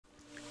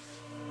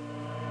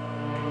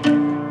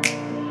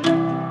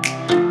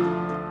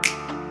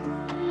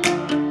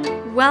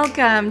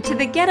Welcome to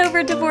the Get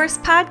Over Divorce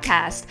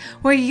podcast,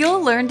 where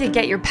you'll learn to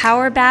get your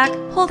power back,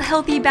 hold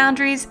healthy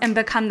boundaries, and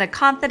become the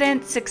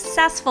confident,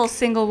 successful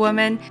single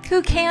woman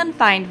who can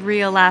find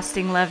real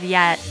lasting love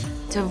yet.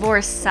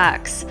 Divorce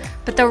sucks,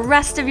 but the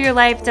rest of your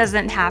life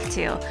doesn't have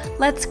to.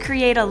 Let's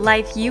create a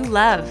life you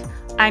love.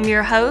 I'm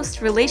your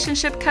host,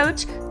 relationship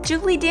coach,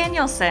 Julie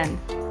Danielson.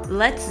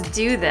 Let's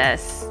do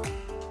this.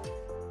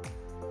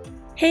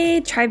 Hey,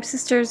 Tribe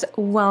Sisters,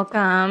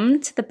 welcome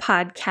to the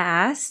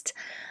podcast.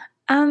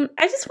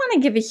 I just want to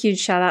give a huge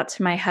shout out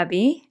to my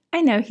hubby.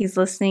 I know he's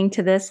listening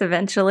to this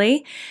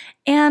eventually.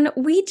 And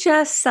we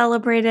just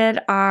celebrated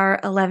our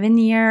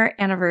 11-year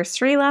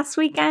anniversary last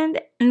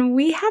weekend, and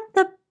we had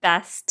the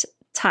best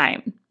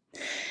time.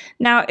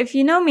 Now, if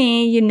you know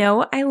me, you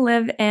know I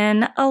live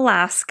in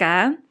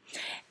Alaska,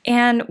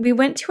 and we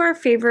went to our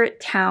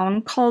favorite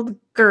town called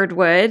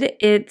Girdwood.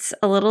 It's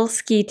a little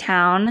ski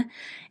town,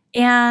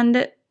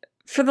 and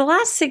for the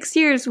last 6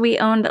 years, we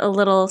owned a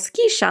little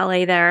ski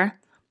chalet there,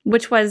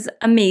 which was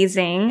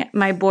amazing.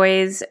 My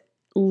boys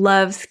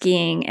love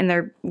skiing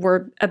and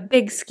we're a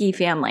big ski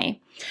family.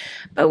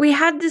 But we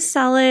had to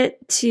sell it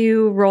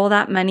to roll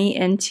that money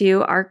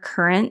into our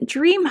current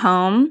dream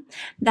home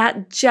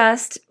that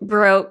just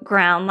broke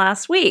ground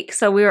last week.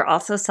 So we were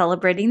also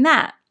celebrating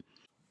that.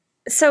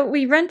 So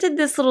we rented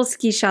this little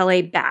ski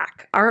chalet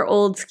back, our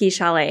old ski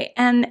chalet,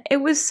 and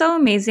it was so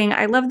amazing.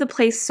 I loved the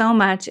place so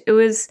much. It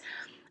was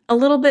a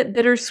little bit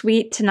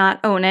bittersweet to not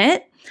own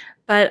it,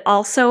 but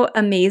also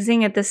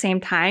amazing at the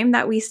same time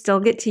that we still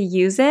get to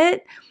use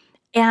it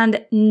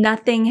and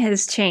nothing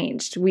has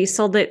changed. We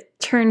sold it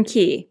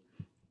turnkey.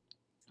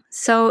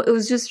 So it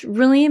was just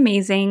really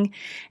amazing,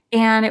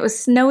 and it was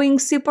snowing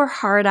super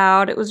hard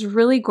out. It was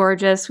really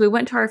gorgeous. We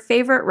went to our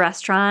favorite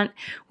restaurant.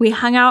 We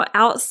hung out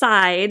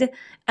outside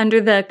under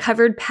the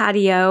covered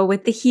patio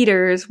with the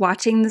heaters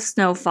watching the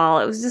snowfall.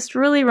 It was just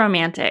really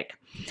romantic.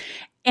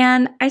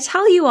 And I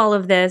tell you all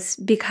of this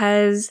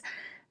because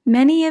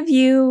many of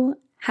you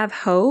have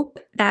hope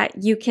that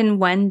you can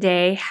one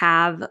day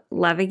have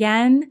love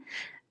again,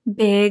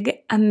 big,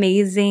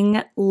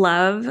 amazing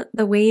love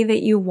the way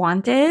that you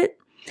want it.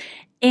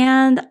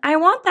 And I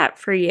want that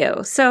for you.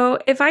 So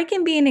if I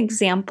can be an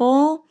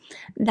example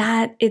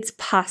that it's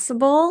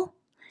possible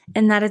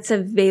and that it's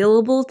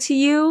available to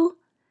you,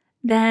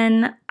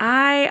 then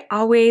I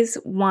always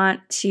want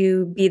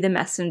to be the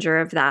messenger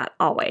of that,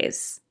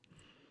 always.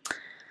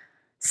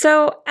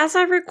 So as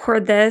I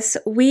record this,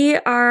 we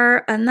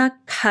are on the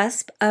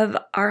cusp of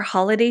our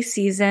holiday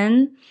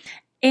season,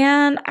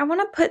 and I want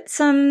to put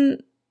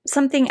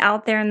something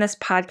out there in this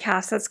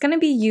podcast that's going to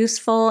be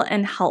useful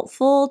and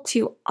helpful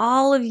to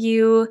all of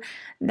you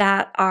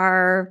that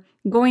are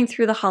going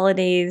through the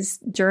holidays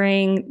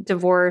during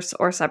divorce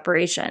or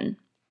separation.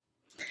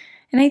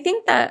 And I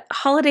think that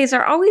holidays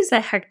are always a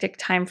hectic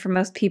time for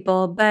most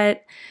people,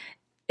 but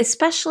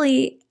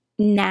especially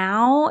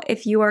now,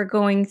 if you are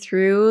going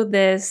through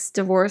this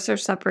divorce or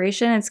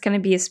separation, it's going to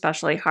be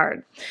especially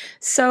hard.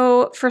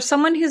 So for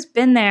someone who's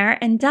been there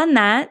and done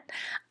that,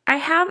 I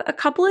have a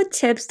couple of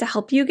tips to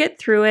help you get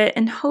through it,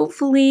 and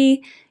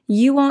hopefully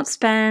you won't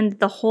spend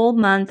the whole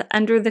month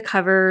under the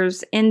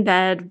covers in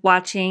bed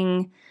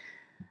watching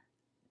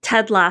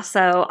Ted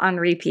Lasso on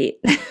repeat.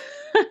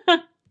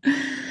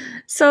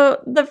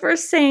 So the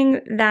first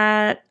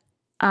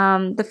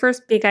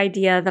big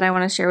idea that I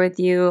want to share with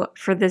you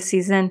for this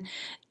season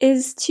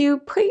is to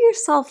put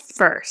yourself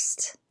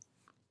first.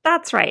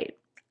 That's right.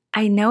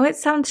 I know it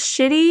sounds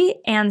shitty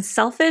and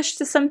selfish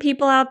to some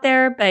people out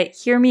there, but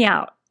hear me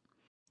out.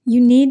 You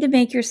need to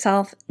make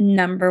yourself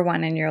number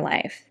one in your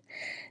life.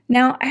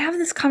 Now, I have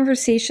this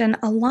conversation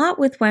a lot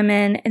with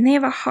women, and they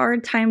have a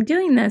hard time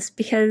doing this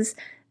because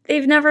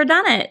they've never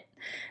done it.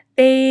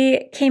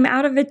 They came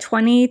out of a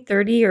 20,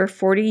 30, or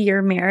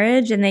 40-year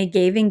marriage, and they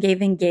gave and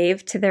gave and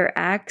gave to their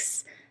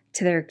ex,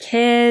 to their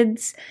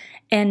kids.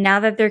 And now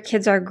that their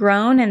kids are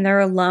grown and they're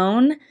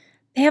alone,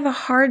 they have a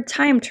hard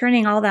time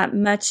turning all that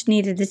much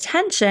needed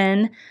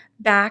attention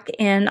back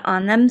in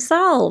on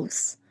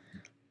themselves.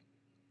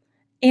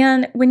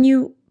 And when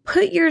you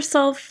put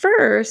yourself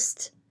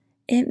first,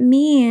 it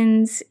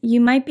means you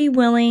might be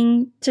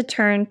willing to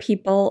turn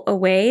people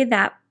away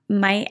that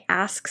might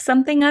ask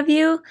something of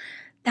you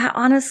that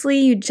honestly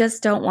you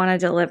just don't want to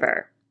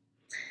deliver.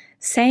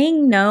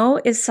 Saying no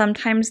is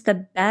sometimes the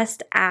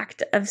best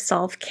act of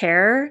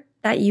self-care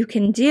that you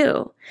can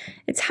do.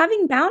 It's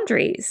having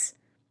boundaries.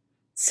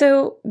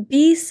 So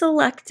be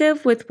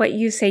selective with what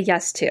you say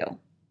yes to.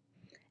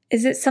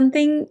 Is it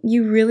something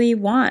you really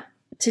want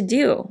to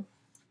do?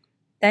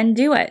 Then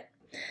do it.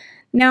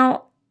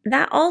 Now,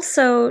 that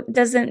also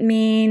doesn't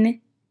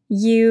mean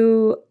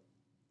you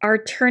are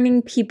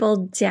turning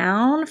people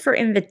down for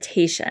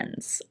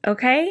invitations,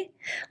 okay?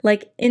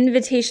 Like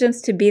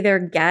invitations to be their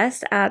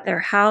guest at their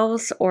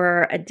house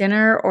or a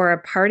dinner or a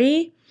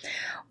party.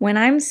 When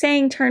I'm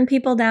saying turn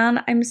people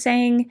down, I'm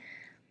saying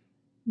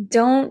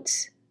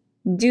don't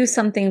do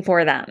something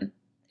for them.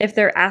 if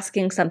they're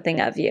asking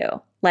something of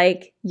you,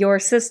 like your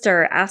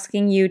sister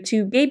asking you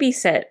to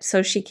babysit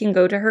so she can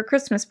go to her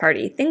Christmas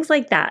party, things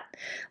like that.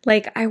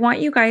 Like, I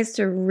want you guys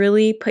to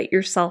really put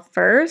yourself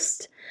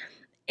first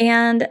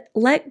and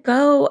let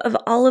go of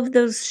all of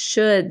those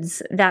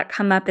shoulds that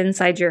come up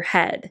inside your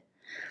head.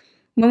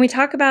 When we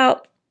talk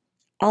about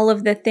all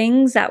of the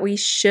things that we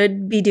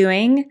should be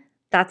doing,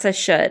 that's a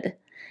should.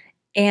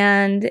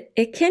 And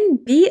it can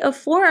be a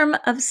form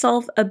of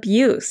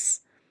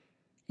self-abuse.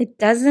 It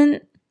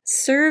doesn't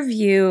serve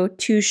you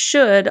to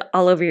should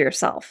all over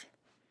yourself.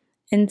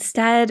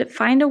 Instead,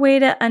 find a way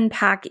to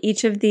unpack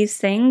each of these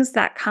things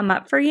that come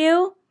up for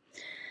you.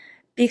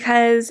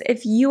 Because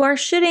if you are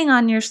shitting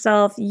on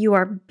yourself, you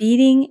are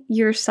beating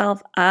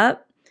yourself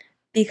up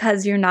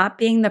because you're not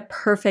being the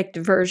perfect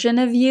version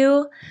of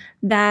you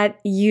that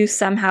you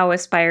somehow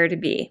aspire to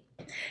be.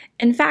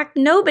 In fact,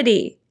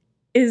 nobody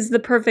is the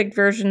perfect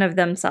version of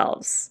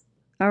themselves.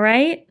 All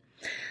right?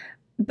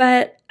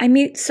 But I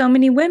meet so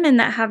many women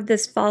that have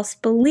this false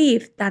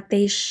belief that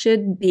they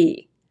should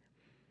be.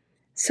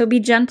 So be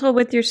gentle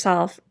with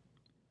yourself.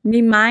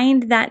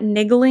 Remind that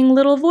niggling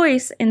little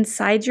voice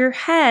inside your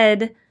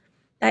head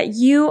that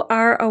you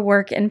are a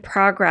work in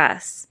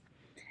progress.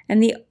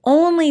 And the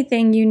only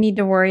thing you need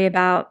to worry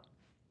about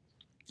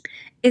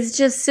is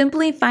just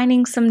simply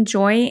finding some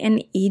joy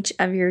in each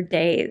of your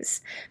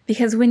days.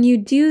 Because when you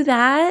do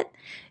that,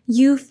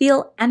 you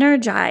feel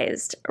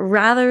energized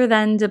rather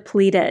than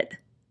depleted,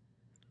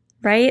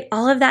 right?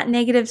 All of that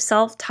negative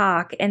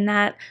self-talk and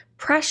that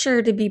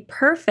pressure to be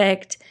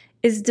perfect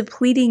is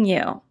depleting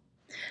you.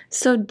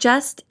 So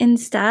just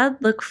instead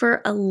look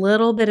for a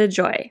little bit of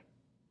joy.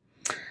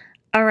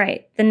 All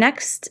right, the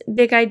next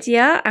big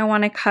idea I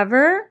want to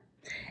cover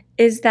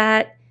is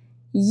that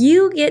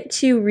you get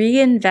to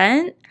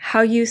reinvent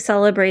how you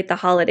celebrate the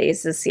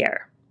holidays this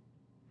year.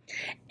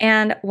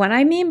 And what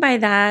I mean by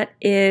that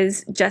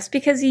is just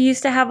because you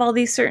used to have all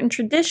these certain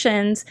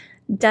traditions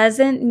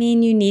doesn't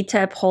mean you need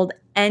to uphold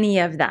any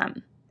of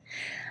them.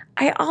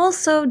 I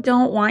also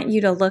don't want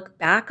you to look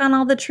back on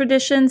all the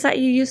traditions that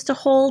you used to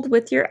hold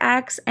with your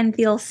ex and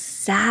feel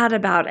sad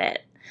about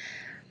it.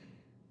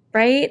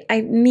 Right?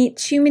 I meet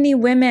too many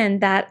women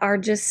that are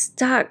just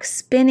stuck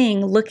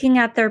spinning, looking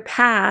at their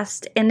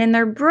past and in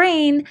their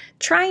brain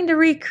trying to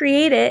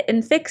recreate it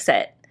and fix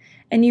it.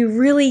 And you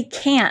really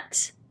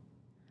can't.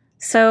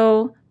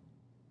 So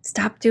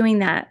stop doing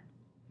that.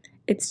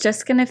 It's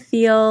just going to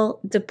feel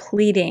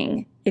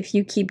depleting if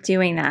you keep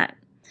doing that.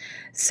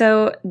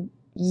 So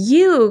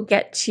you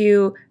get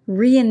to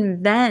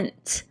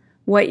reinvent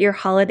what your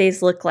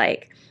holidays look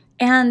like.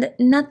 And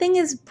nothing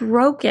is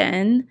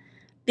broken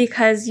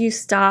because you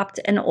stopped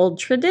an old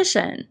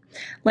tradition.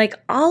 Like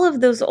all of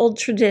those old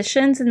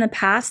traditions in the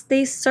past,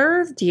 they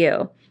served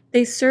you.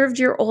 They served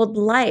your old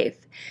life.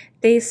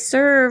 They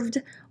served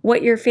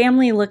what your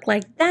family looked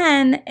like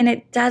then, and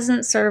it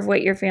doesn't serve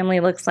what your family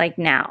looks like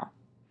now.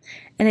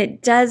 And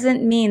it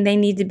doesn't mean they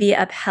need to be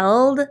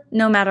upheld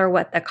no matter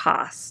what the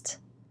cost,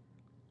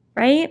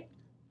 right?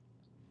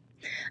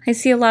 I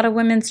see a lot of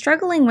women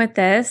struggling with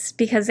this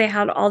because they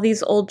had all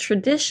these old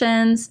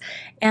traditions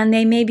and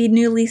they may be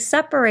newly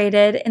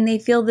separated and they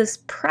feel this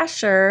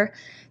pressure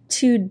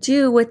to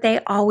do what they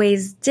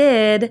always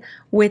did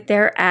with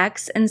their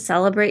ex and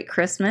celebrate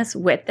Christmas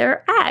with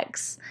their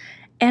ex.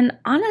 And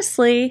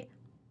honestly,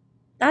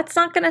 that's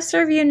not going to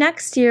serve you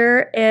next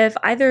year if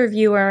either of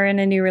you are in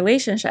a new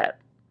relationship.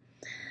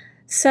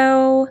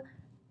 So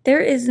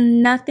there is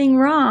nothing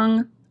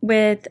wrong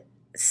with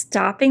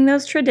stopping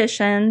those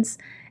traditions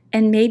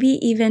and maybe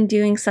even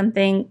doing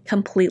something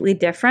completely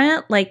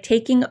different, like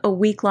taking a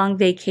week-long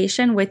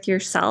vacation with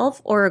yourself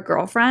or a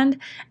girlfriend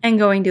and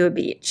going to a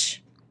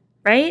beach,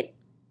 right?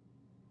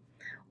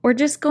 Or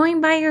just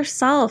going by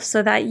yourself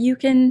so that you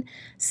can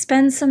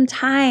spend some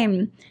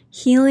time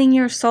healing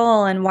your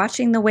soul and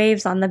watching the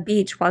waves on the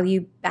beach while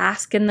you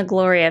bask in the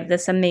glory of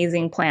this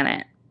amazing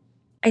planet.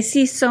 I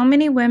see so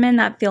many women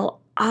that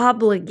feel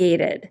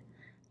obligated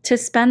to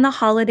spend the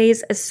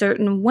holidays a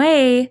certain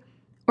way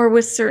or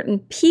with certain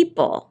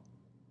people.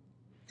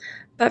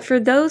 But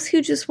for those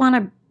who just want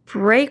to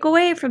break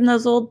away from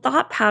those old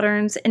thought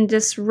patterns and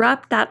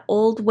disrupt that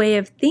old way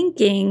of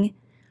thinking,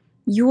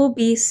 you will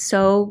be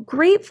so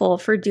grateful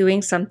for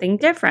doing something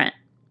different.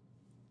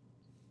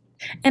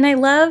 And I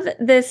love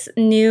this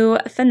new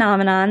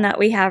phenomenon that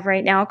we have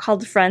right now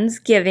called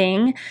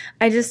Friendsgiving.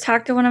 I just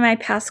talked to one of my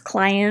past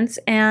clients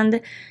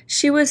and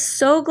she was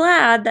so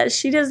glad that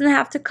she doesn't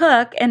have to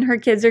cook and her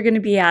kids are going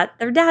to be at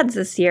their dad's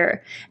this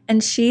year.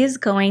 And she is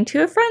going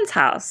to a friend's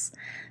house.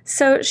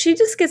 So she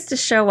just gets to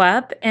show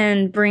up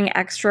and bring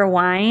extra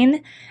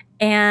wine.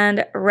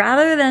 And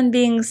rather than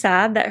being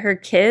sad that her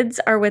kids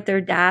are with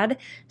their dad,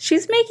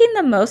 she's making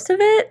the most of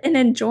it and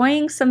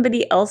enjoying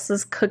somebody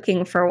else's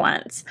cooking for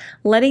once,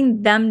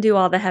 letting them do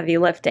all the heavy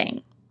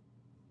lifting.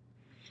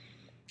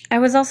 I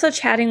was also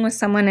chatting with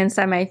someone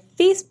inside my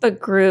Facebook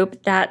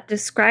group that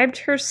described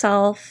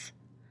herself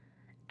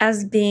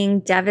as being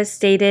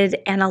devastated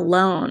and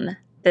alone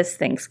this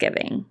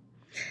Thanksgiving.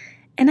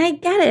 And I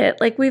get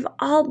it. Like, we've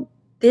all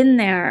been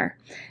there.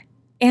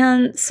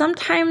 And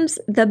sometimes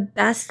the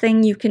best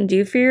thing you can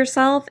do for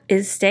yourself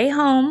is stay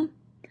home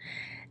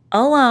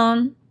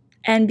alone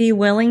and be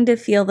willing to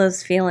feel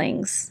those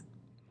feelings.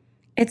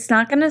 It's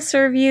not going to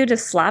serve you to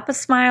slap a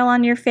smile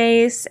on your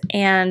face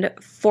and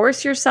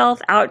force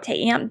yourself out to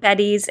Aunt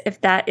Betty's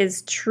if that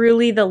is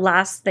truly the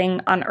last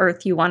thing on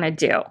earth you want to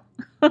do.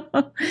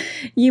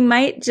 You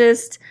might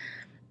just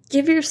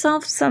give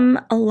yourself some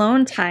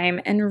alone time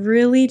and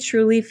really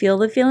truly feel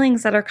the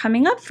feelings that are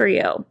coming up for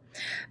you.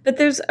 But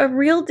there's a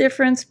real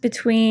difference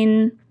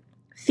between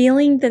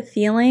feeling the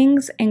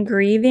feelings and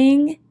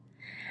grieving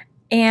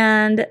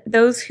and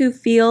those who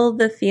feel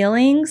the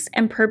feelings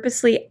and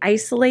purposely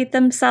isolate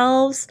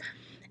themselves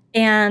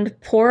and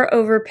pore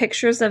over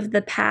pictures of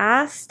the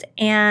past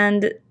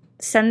and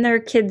send their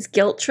kids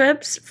guilt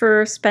trips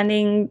for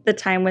spending the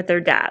time with their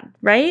dad,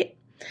 right?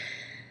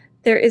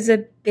 There is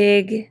a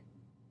big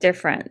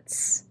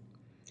difference.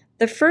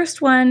 The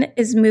first one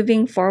is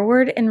moving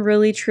forward and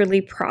really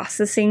truly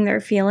processing their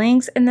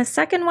feelings. And the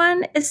second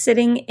one is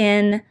sitting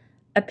in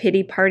a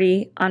pity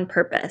party on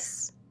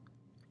purpose.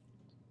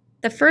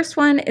 The first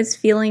one is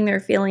feeling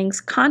their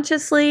feelings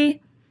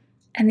consciously,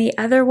 and the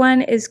other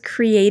one is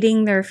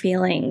creating their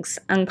feelings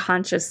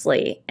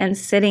unconsciously and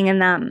sitting in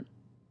them.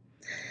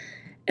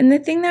 And the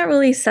thing that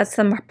really sets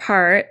them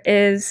apart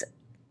is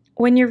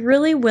when you're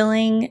really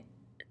willing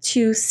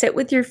to sit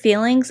with your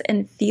feelings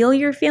and feel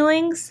your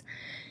feelings,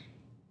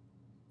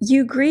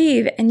 you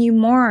grieve and you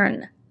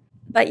mourn,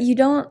 but you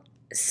don't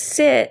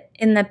sit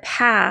in the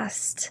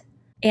past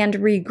and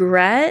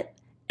regret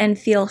and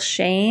feel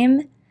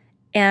shame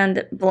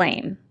and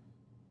blame.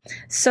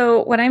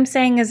 So what I'm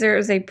saying is there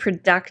is a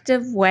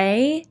productive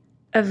way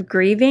of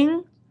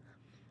grieving,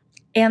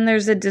 and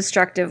there's a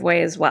destructive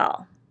way as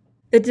well.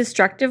 The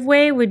destructive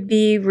way would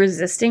be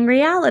resisting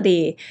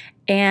reality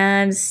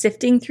and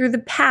sifting through the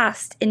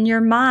past in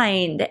your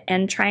mind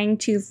and trying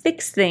to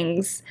fix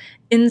things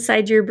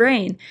inside your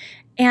brain.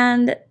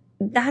 And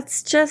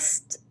that's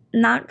just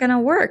not going to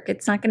work.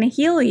 It's not going to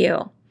heal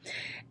you.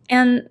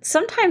 And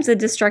sometimes a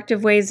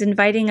destructive way is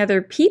inviting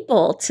other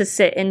people to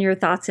sit in your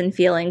thoughts and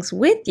feelings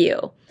with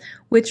you,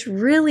 which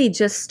really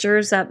just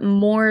stirs up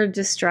more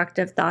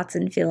destructive thoughts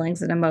and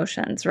feelings and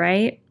emotions,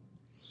 right?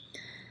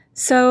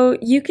 So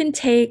you can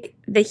take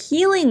the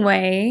healing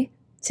way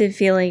to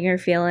feeling your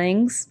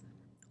feelings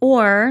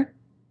or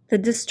the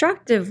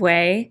destructive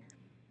way.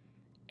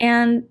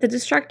 And the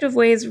destructive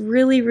way is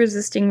really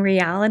resisting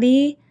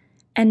reality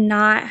and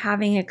not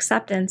having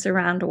acceptance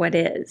around what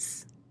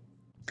is.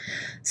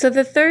 So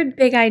the third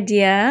big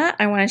idea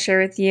I want to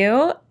share with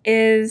you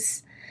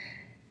is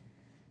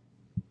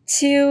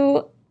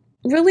to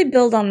really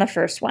build on the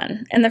first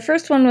one. And the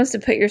first one was to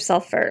put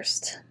yourself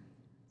first.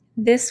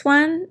 This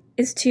one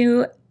is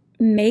to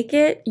make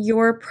it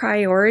your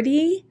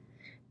priority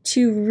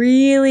to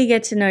really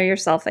get to know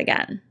yourself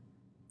again.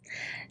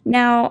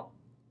 Now,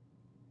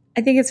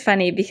 I think it's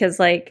funny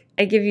because I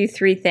give you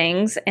 3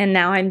 things and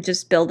now I'm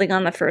just building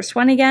on the first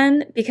one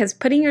again because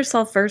putting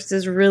yourself first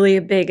is really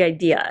a big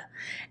idea.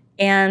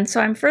 And so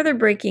I'm further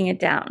breaking it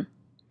down.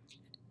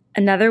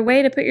 Another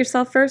way to put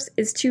yourself first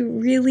is to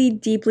really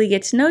deeply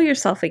get to know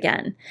yourself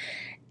again.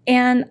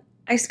 And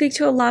I speak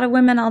to a lot of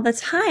women all the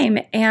time,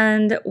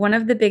 and one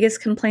of the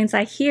biggest complaints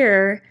I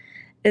hear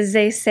is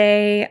they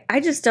say, I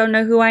just don't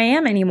know who I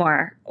am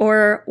anymore,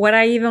 or what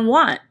I even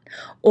want,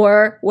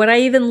 or what I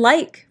even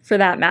like for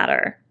that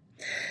matter.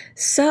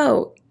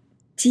 So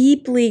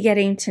deeply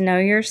getting to know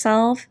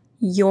yourself,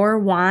 your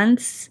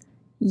wants,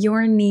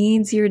 your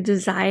needs, your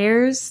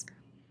desires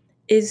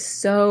is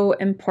so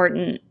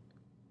important.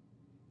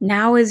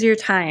 Now is your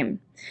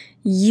time.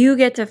 You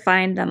get to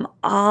find them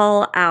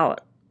all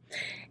out.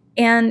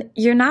 And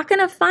you're not going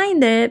to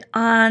find it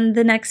on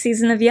the next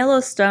season of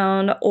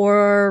Yellowstone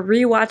or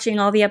rewatching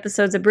all the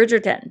episodes of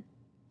Bridgerton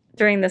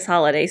during this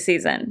holiday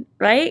season,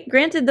 right?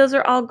 Granted, those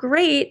are all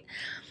great,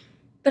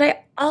 but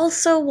I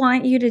also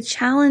want you to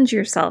challenge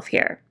yourself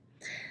here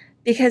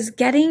because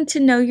getting to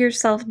know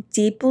yourself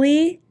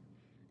deeply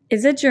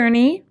is a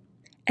journey,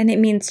 and it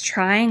means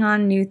trying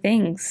on new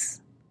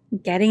things,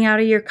 getting out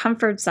of your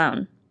comfort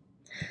zone.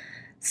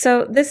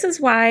 So this is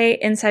why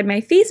inside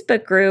my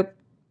Facebook group,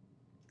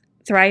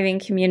 Thriving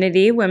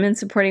Community, Women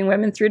Supporting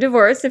Women Through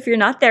Divorce, if you're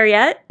not there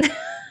yet,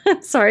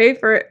 sorry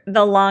for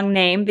the long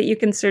name, but you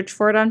can search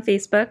for it on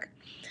Facebook.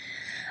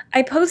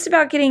 I post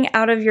about getting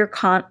out of your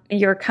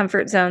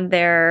comfort zone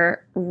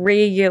there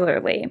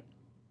regularly.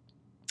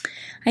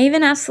 I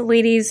even asked the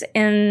ladies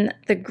in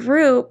the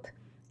group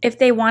if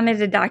they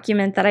wanted a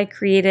document that I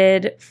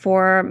created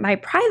for my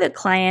private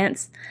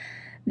clients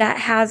that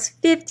has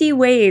 50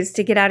 ways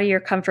to get out of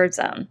your comfort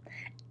zone.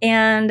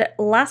 And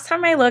last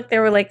time I looked,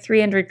 there were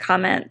 300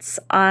 comments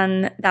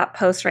on that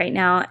post right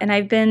now. And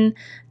I've been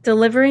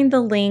delivering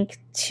the link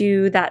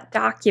to that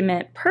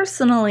document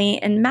personally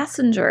in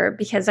Messenger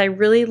because I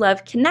really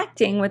love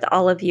connecting with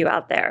all of you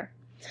out there.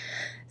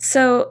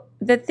 So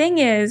the thing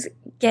is,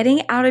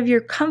 getting out of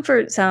your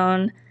comfort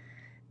zone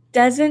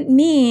doesn't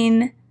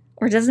mean,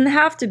 or doesn't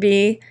have to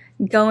be,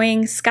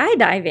 going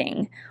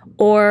skydiving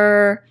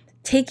or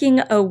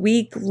taking a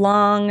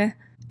week-long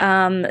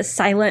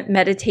silent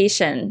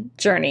meditation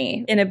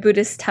journey in a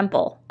Buddhist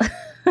temple,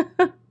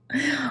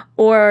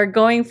 or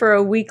going for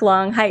a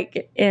week-long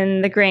hike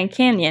in the Grand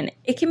Canyon.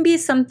 It can be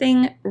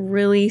something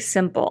really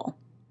simple,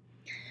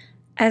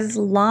 as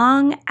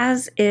long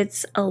as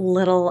it's a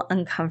little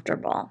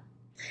uncomfortable.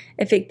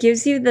 If it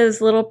gives you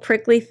those little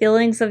prickly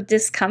feelings of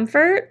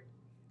discomfort,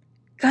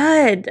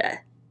 good.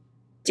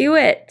 Do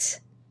it.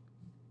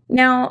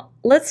 Now,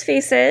 let's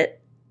face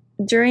it,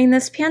 during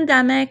this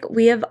pandemic,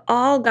 we have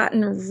all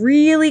gotten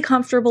really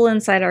comfortable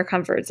inside our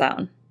comfort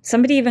zone.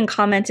 Somebody even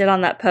commented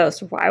on that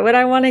post, why would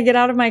I want to get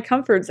out of my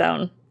comfort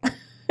zone?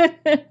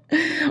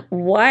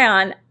 Why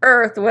on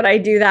earth would I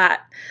do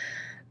that?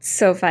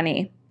 So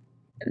funny.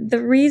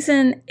 The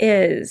reason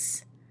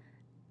is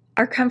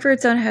our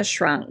comfort zone has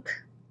shrunk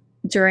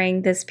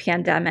during this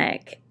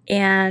pandemic,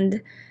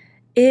 and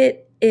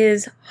it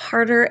is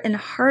harder and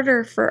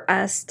harder for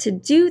us to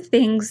do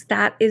things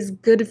that is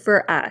good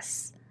for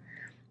us,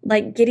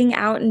 like getting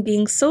out and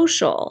being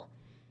social,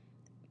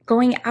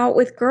 going out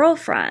with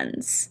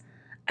girlfriends.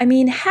 I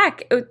mean,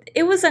 heck,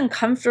 it was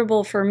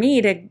uncomfortable for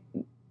me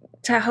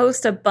to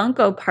host a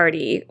bunko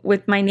party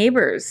with my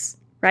neighbors,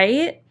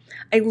 right?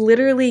 I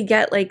literally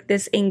get like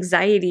this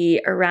anxiety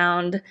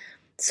around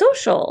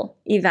social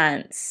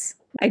events.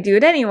 I do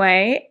it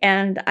anyway,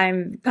 and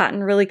I've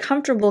gotten really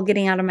comfortable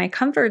getting out of my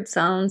comfort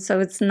zone, so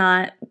it's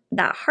not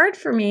that hard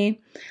for me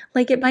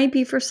like it might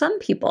be for some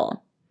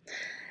people.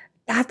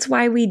 That's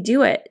why we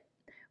do it.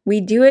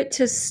 We do it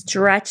to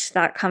stretch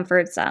that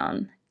comfort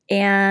zone.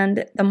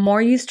 And the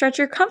more you stretch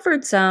your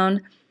comfort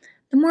zone,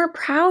 the more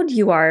proud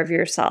you are of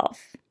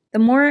yourself, the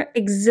more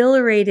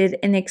exhilarated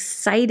and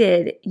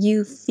excited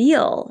you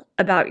feel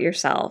about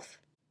yourself.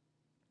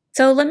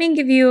 So let me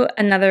give you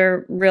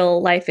another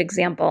real life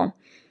example.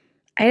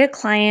 I had a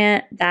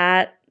client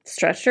that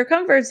stretched her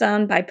comfort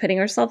zone by putting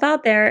herself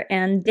out there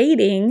and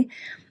dating.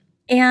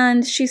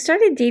 And she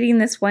started dating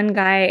this one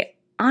guy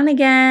on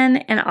again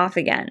and off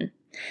again.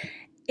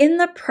 In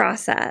the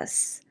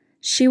process,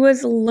 she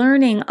was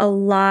learning a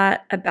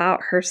lot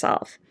about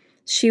herself.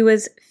 She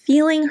was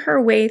feeling her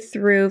way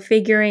through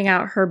figuring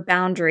out her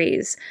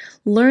boundaries,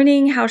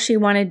 learning how she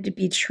wanted to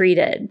be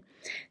treated.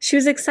 She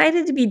was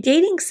excited to be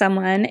dating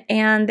someone,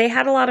 and they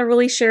had a lot of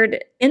really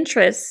shared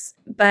interests,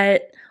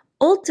 but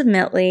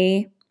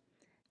ultimately,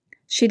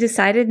 she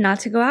decided not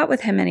to go out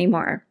with him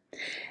anymore.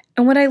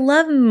 And what I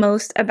love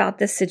most about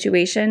this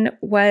situation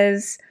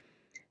was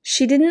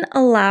she didn't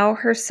allow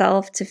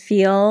herself to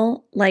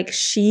feel like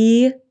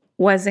she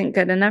wasn't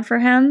good enough for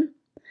him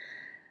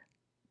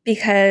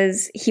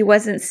because he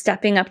wasn't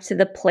stepping up to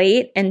the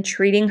plate and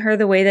treating her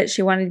the way that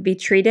she wanted to be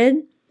treated.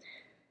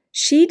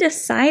 She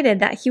decided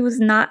that he was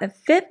not a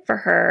fit for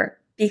her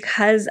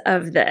because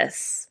of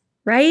this,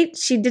 right?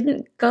 She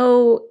didn't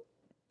go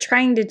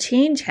trying to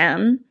change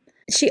him.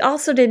 She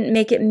also didn't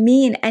make it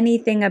mean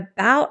anything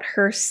about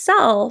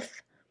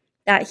herself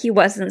that he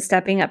wasn't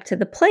stepping up to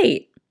the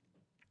plate.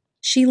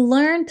 She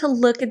learned to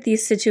look at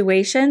these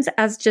situations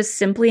as just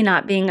simply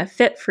not being a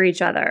fit for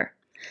each other.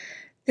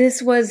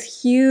 This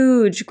was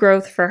huge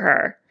growth for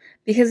her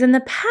because in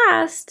the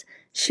past,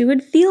 she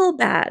would feel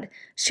bad.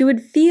 She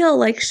would feel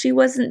like she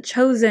wasn't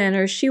chosen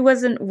or she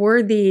wasn't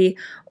worthy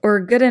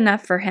or good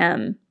enough for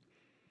him.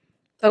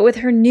 But with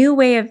her new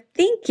way of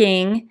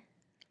thinking,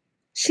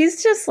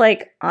 she's just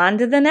like on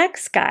to the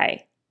next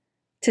guy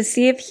to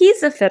see if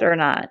he's a fit or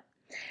not.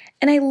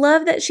 And I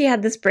love that she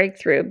had this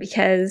breakthrough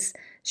because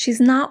she's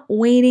not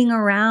waiting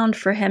around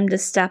for him to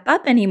step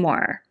up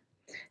anymore.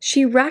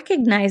 She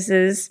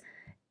recognizes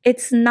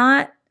it's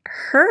not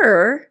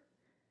her,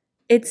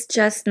 it's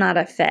just not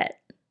a fit,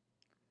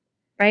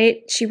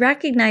 right? She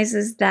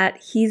recognizes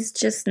that he's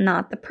just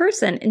not the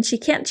person and she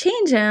can't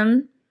change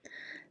him.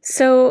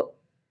 So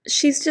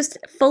she's just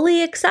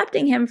fully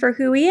accepting him for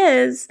who he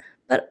is,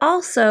 but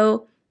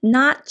also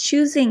not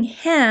choosing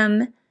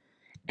him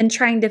and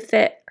trying to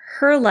fit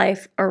her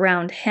life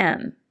around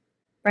him,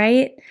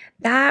 right?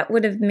 That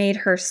would have made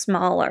her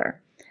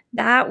smaller.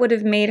 That would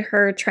have made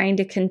her trying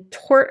to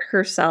contort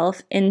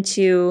herself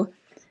into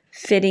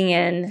fitting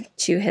in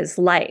to his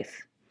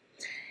life.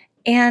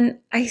 And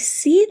I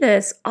see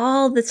this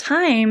all the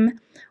time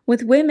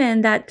with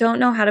women that don't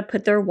know how to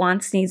put their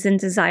wants, needs, and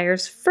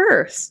desires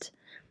first.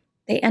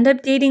 They end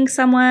up dating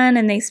someone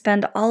and they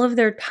spend all of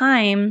their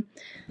time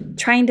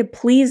trying to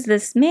please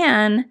this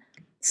man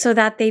so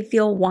that they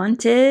feel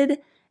wanted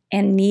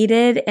and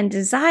needed and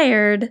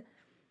desired,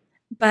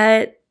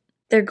 but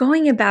they're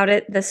going about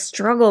it the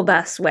struggle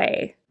bus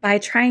way by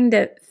trying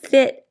to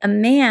fit a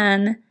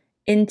man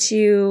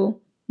into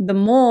the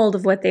mold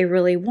of what they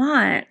really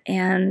want,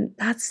 and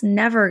that's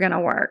never going to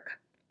work.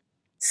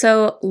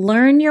 So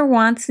learn your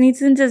wants,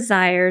 needs, and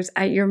desires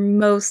at your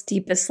most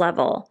deepest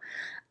level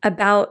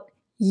about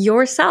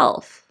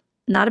yourself,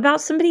 not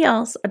about somebody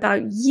else,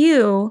 about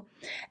you.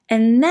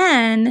 And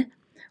then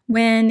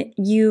when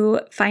you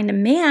find a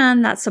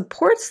man that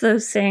supports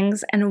those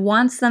things and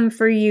wants them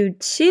for you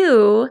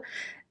too,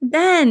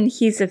 then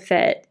he's a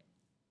fit.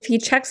 If he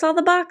checks all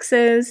the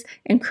boxes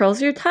and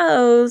curls your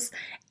toes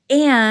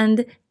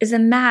and is a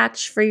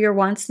match for your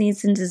wants,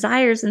 needs, and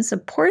desires and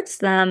supports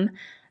them,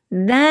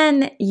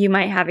 then you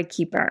might have a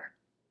keeper.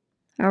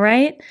 All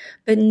right?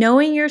 But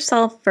knowing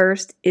yourself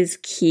first is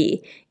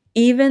key.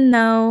 Even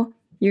though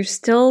you're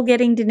still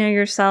getting to know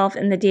yourself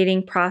in the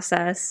dating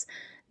process,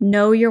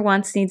 know your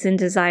wants, needs, and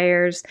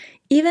desires.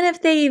 Even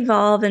if they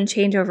evolve and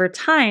change over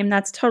time,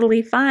 that's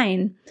totally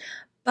fine.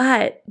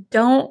 But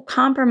don't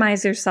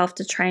compromise yourself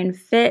to try and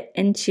fit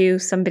into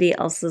somebody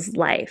else's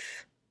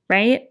life,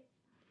 right?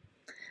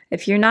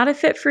 If you're not a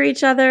fit for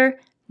each other,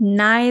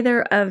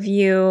 neither of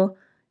you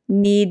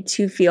need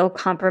to feel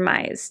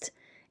compromised.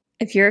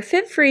 If you're a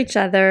fit for each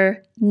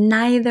other,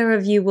 neither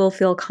of you will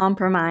feel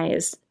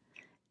compromised.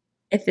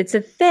 If it's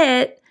a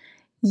fit,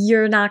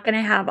 you're not going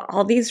to have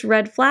all these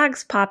red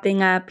flags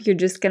popping up. You're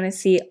just going to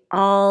see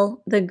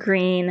all the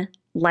green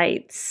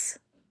lights,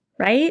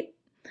 right?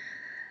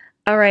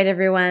 All right,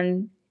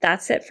 everyone,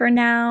 that's it for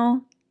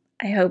now.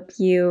 I hope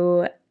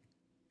you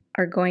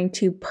are going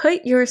to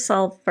put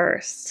yourself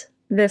first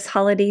this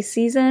holiday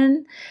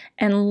season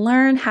and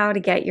learn how to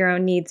get your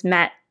own needs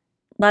met.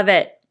 Love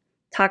it.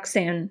 Talk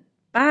soon.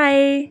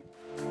 Bye.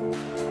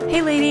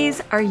 Hey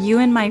ladies, are you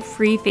in my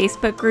free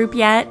Facebook group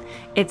yet?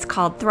 It's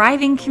called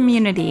Thriving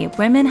Community,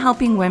 Women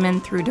Helping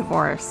Women Through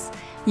Divorce.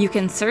 You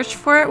can search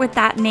for it with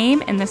that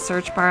name in the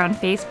search bar on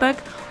Facebook,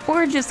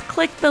 or just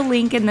click the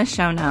link in the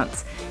show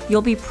notes.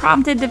 You'll be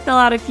prompted to fill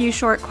out a few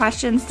short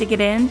questions to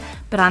get in,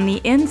 but on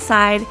the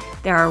inside,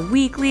 there are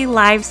weekly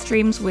live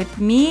streams with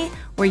me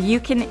where you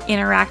can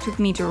interact with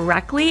me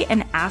directly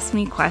and ask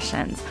me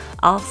questions.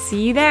 I'll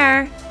see you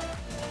there.